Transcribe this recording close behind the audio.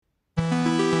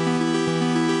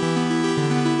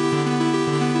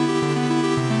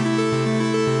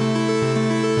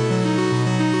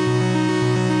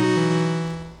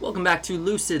Welcome back to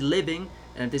Lucid Living,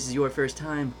 and if this is your first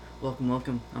time,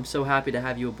 welcome. I'm so happy to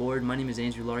have you aboard. My name is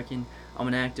Andrew Larkin. I'm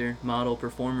an actor, model,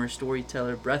 performer,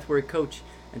 storyteller, breathwork coach,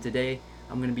 and today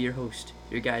I'm going to be your host,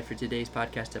 your guide for today's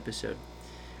podcast episode.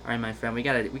 All right, my friend, we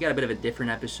got a bit of a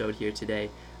different episode here today.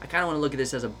 I kind of want to look at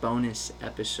this as a bonus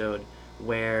episode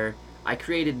where I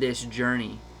created this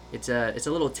journey. It's a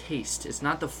little taste. It's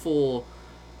not the full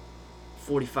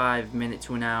 45-minute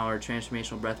to an hour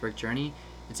transformational breathwork journey.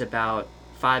 It's about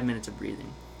 5 minutes of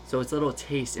breathing. So it's a little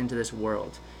taste into this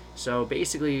world. So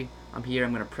basically, I'm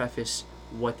going to preface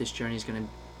what this journey is going to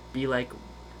be like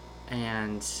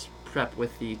and prep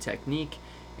with the technique,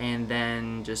 and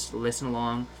then just listen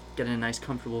along, get in a nice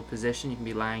comfortable position. You can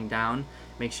be lying down.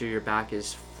 Make sure your back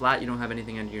is flat. You don't have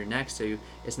anything under your neck, so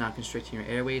it's not constricting your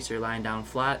airways. So you're lying down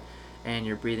flat and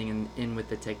you're breathing in with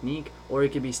the technique. Or you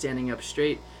could be standing up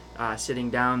straight,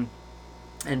 sitting down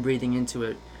and breathing into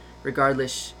it.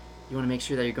 Regardless, you want to make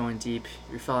sure that you're going deep.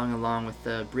 You're following along with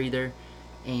the breather,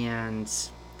 and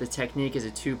the technique is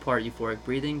a 2-part euphoric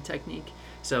breathing technique.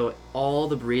 So all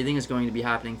the breathing is going to be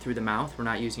happening through the mouth. We're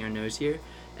not using our nose here.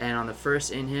 And on the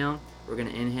first inhale, we're going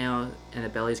to inhale and the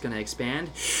belly is going to expand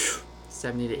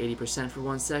 70 to 80% for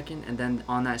 1 second. And then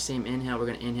on that same inhale, we're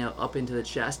going to inhale up into the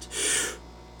chest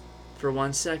for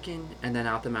 1 second and then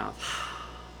out the mouth.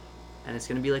 And it's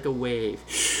going to be like a wave.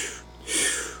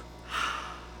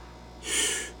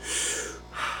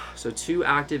 So 2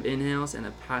 active inhales and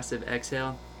a passive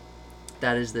exhale.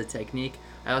 That is the technique.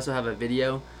 I also have a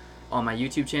video on my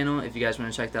YouTube channel if you guys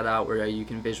want to check that out, where you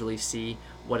can visually see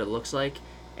what it looks like.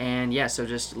 And yeah, so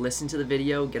just listen to the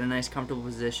video, get a nice comfortable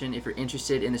position. If you're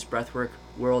interested in this breathwork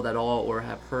world at all, or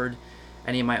have heard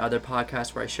any of my other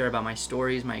podcasts where I share about my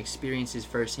stories, my experiences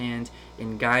firsthand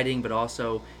in guiding, but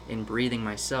also in breathing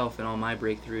myself and all my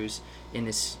breakthroughs in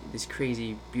this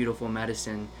crazy, beautiful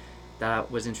medicine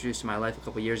that was introduced to my life a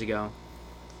couple years ago.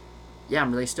 Yeah,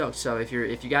 I'm really stoked. So if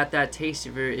you got that taste,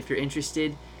 if you're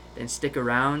interested, then stick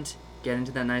around, get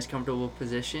into that nice comfortable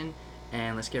position,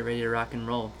 and let's get ready to rock and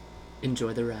roll.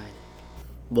 Enjoy the ride.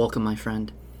 Welcome, my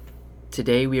friend.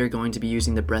 Today we are going to be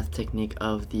using the breath technique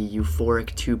of the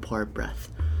euphoric 2-part breath.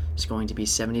 It's going to be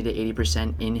 70 to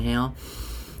 80% inhale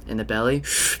in the belly,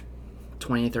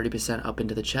 20 to 30% up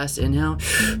into the chest, inhale,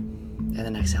 and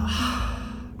then exhale.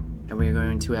 And we're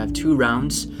going to have 2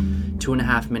 rounds,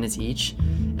 2.5 minutes each.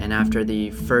 And after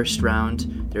the first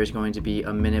round, there's going to be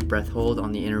a minute breath hold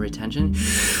on the inner retention.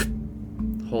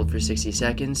 Hold for 60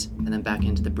 seconds, and then back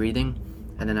into the breathing.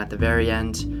 And then at the very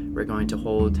end, we're going to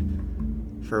hold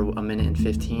for 1 minute and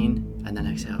 15, and then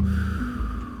exhale.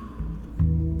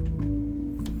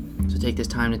 So take this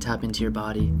time to tap into your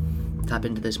body, tap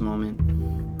into this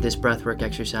moment. This breathwork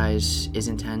exercise is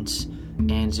intense,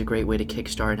 and it's a great way to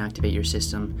kickstart and activate your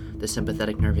system, the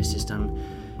sympathetic nervous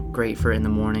system. Great for in the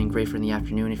morning, great for in the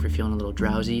afternoon if you're feeling a little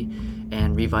drowsy,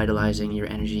 and revitalizing your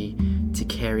energy to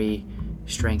carry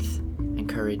strength and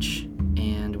courage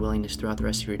and willingness throughout the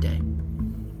rest of your day.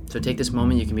 So take this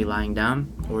moment. You can be lying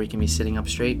down or you can be sitting up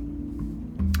straight.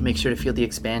 Make sure to feel the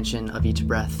expansion of each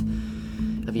breath,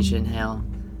 of each inhale,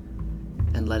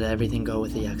 and let everything go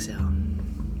with the exhale.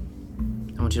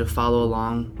 I want you to follow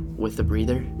along with the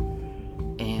breather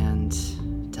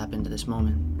and tap into this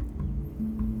moment.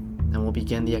 And we'll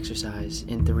begin the exercise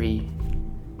in 3,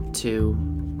 2,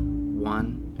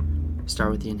 1.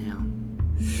 Start with the inhale.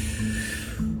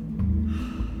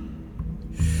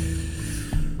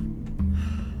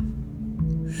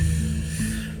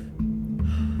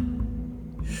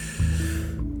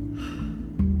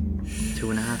 Two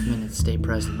and a half minutes. Stay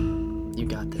present. You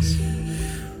got this.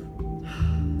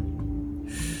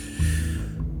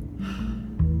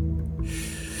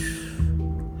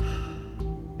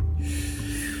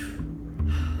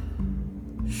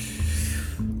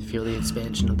 Feel the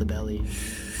expansion of the belly,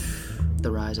 the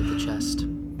rise of the chest,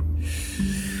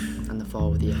 and the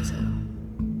fall with the exhale.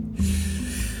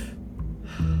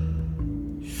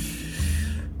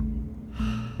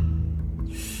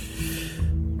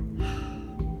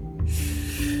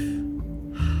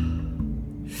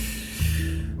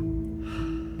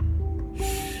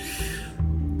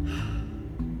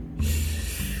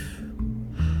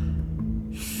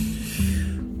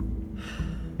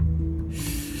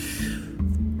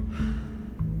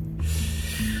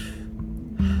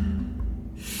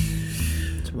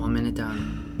 It's 1 minute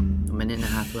down, 1.5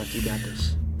 minutes left. You got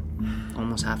this.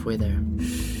 Almost halfway there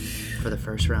for the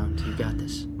first round. You got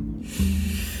this.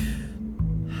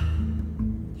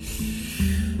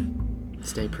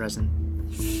 Stay present.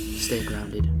 Stay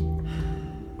grounded.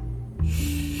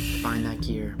 Find that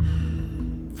gear.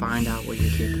 Find out what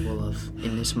you're capable of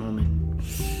in this moment.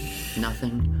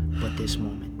 Nothing but this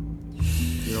moment.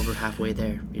 You're over halfway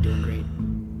there. You're doing great.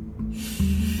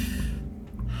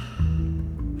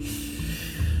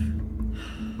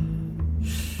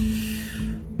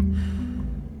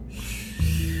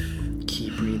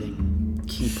 Keep breathing.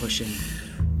 Keep pushing.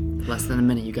 Less than a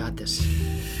minute, you got this.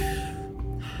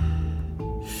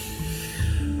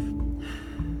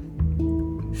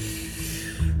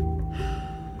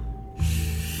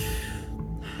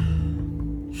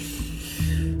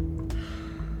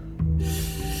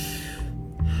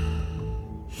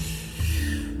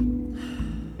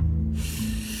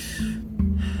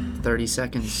 "30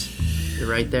 seconds. You're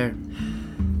right there.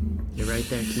 You're right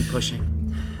there. Keep pushing.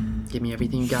 Give me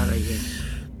everything you got right here.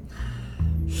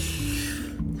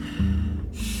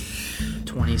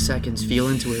 20 seconds. Feel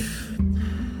into it.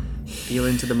 Feel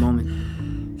into the moment.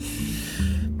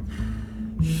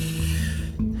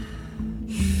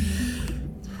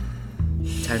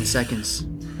 10 seconds.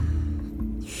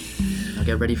 Now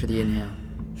get ready for the inhale.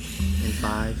 In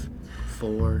 5,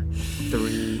 4,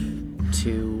 3,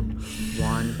 2,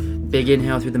 1. Big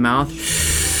inhale through the mouth.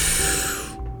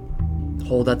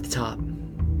 Hold at the top.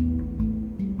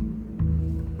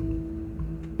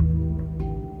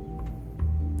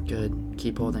 Good.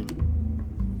 Keep holding.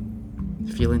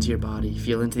 Feel into your body.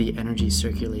 Feel into the energy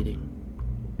circulating.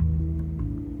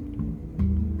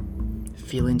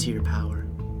 Feel into your power.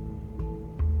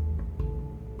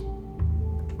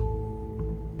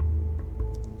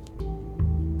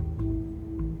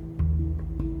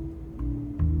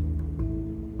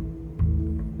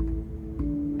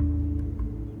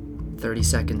 "30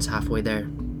 seconds, halfway there.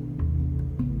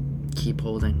 Keep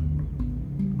holding.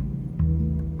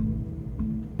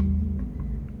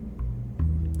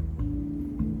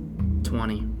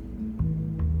 "20.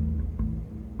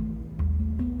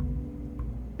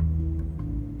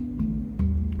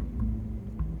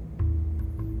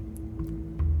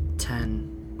 "10.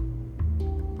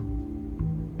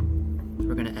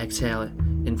 We're going to exhale it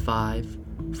in 5,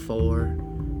 4,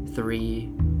 3,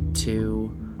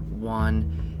 2, 1.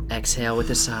 Exhale with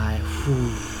a sigh.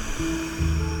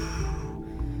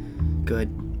 Good.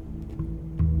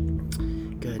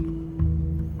 Good.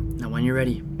 Now when you're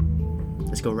ready,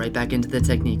 let's go right back into the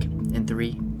technique. In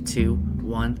 3, 2,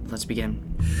 1, let's begin.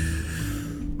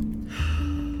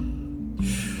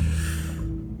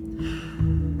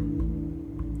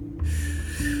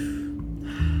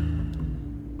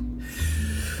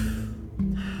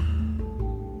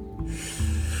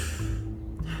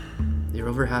 You're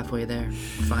over halfway there.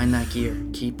 Find that gear.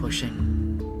 Keep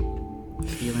pushing.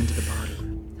 Feel into the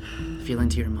body. Feel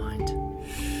into your mind.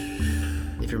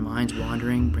 If your mind's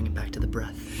wandering, bring it back to the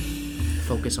breath.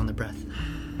 Focus on the breath.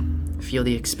 Feel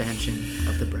the expansion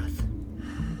of the breath.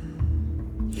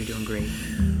 You're doing great.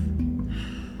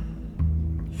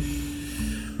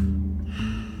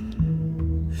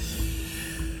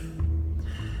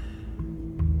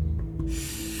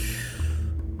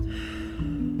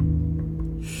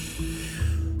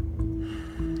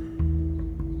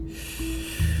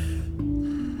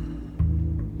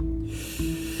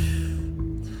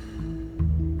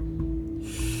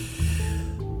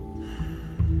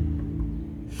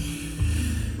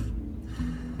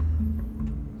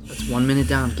 That's 1 minute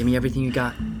down. Give me everything you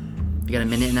got. You got a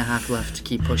minute and a half left.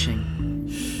 Keep pushing.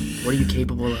 What are you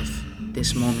capable of?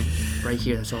 This moment, right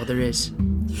here, that's all there is.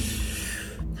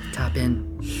 Tap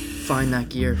in. Find that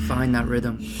gear. Find that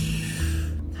rhythm.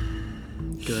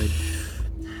 Good.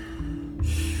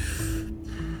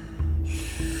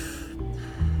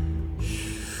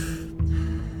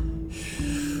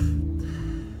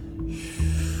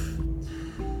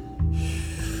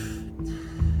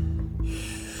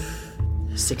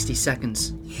 "60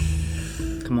 seconds.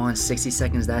 Come on, 60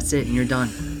 seconds. That's it, and you're done.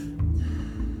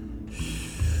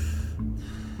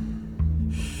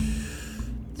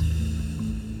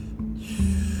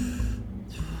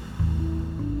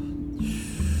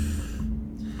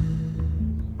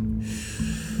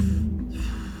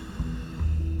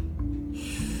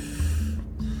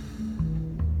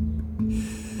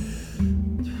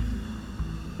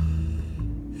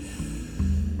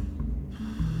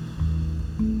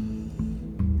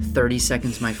 "30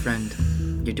 seconds, my friend.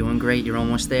 You're doing great. You're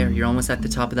almost there. You're almost at the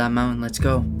top of that mountain. Let's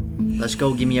go. Let's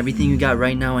go. Give me everything you got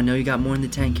right now. I know you got more in the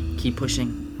tank. Keep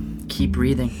pushing. Keep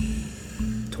breathing.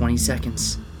 20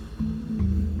 seconds.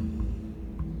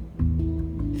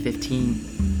 15.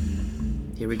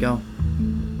 Here we go.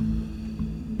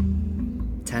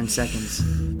 10 seconds.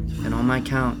 And on my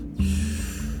count,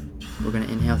 we're going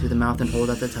to inhale through the mouth and hold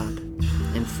at the top.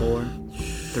 In 4,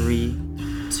 3,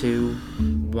 2,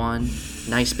 1.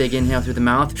 Nice big inhale through the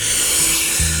mouth.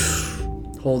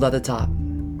 Hold at the top.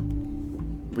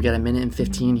 We got a minute and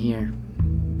 15 here.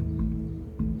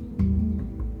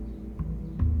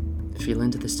 Feel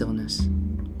into the stillness.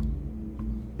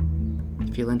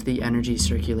 Feel into the energy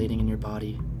circulating in your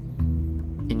body,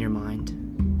 in your mind.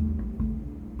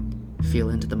 Feel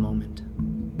into the moment.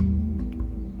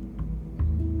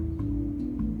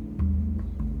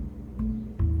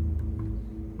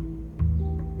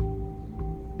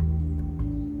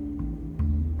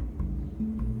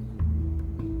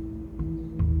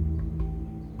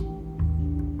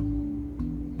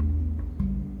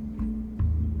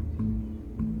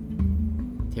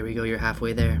 Here we go, you're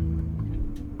halfway there.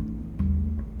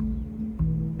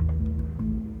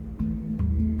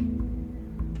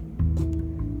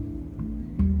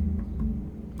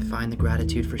 Find the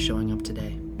gratitude for showing up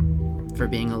today, for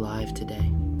being alive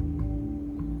today,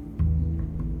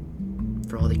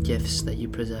 for all the gifts that you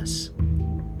possess.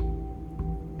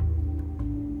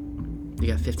 You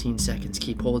got 15 seconds.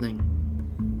 Keep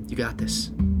holding. You got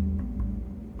this.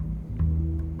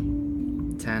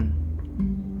 10.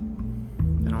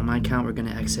 And on my count, we're going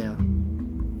to exhale.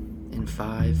 In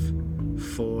 5,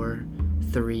 4,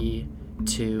 3,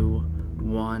 2,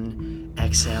 1.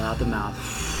 Exhale out the mouth.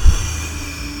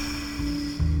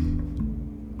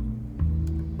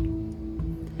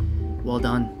 Well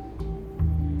done.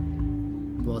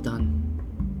 Well done.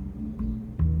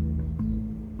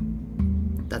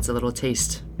 That's a little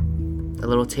taste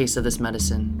of this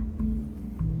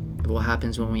medicine, of what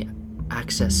happens when we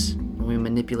when we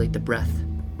manipulate the breath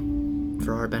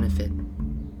for our benefit.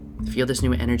 Feel this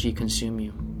new energy consume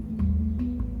you.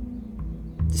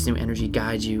 This new energy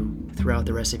guides you throughout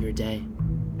the rest of your day.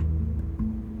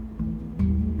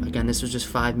 Again, this was just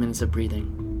 5 minutes of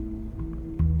breathing.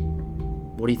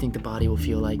 What do you think the body will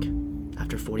feel like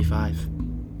after 45,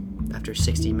 after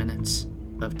 60 minutes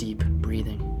of deep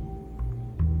breathing?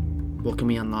 What can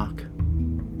we unlock?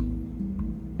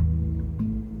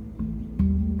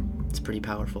 It's pretty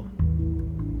powerful.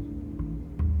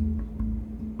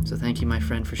 So thank you, my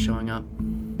friend, for showing up.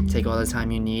 Take all the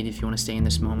time you need. If you want to stay in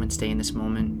this moment, stay in this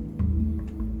moment.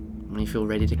 When you feel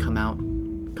ready to come out,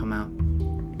 come out.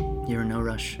 You're in no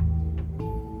rush.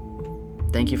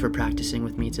 Thank you for practicing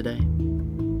with me today.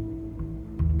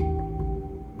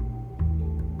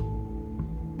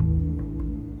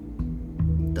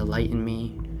 The light in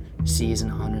me sees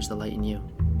and honors the light in you.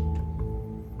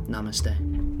 Namaste.